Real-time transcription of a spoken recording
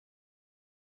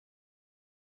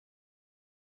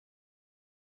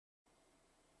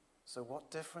So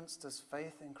what difference does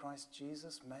faith in Christ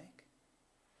Jesus make?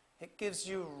 It gives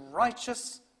you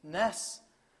righteousness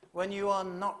when you are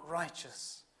not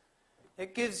righteous.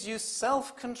 It gives you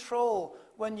self-control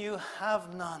when you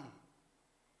have none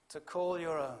to call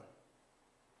your own.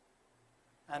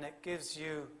 And it gives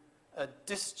you a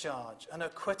discharge, an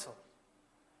acquittal,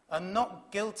 a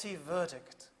not guilty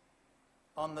verdict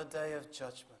on the day of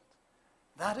judgment.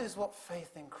 That is what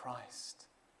faith in Christ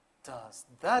does.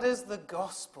 That is the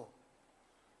gospel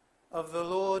of the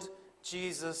Lord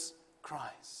Jesus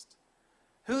Christ.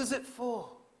 Who's it for?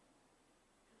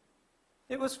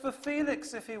 It was for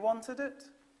Felix if he wanted it.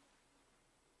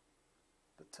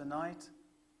 But tonight,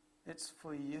 it's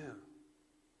for you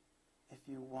if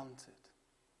you want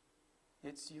it.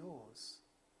 It's yours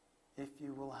if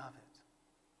you will have it.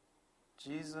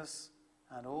 Jesus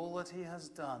and all that he has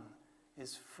done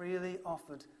is freely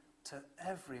offered to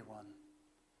everyone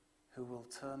who will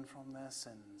turn from their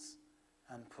sins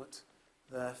and put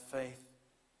their faith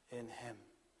in him.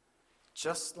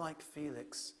 Just like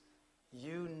Felix,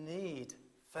 you need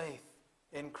faith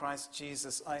in Christ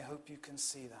Jesus. I hope you can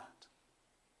see that.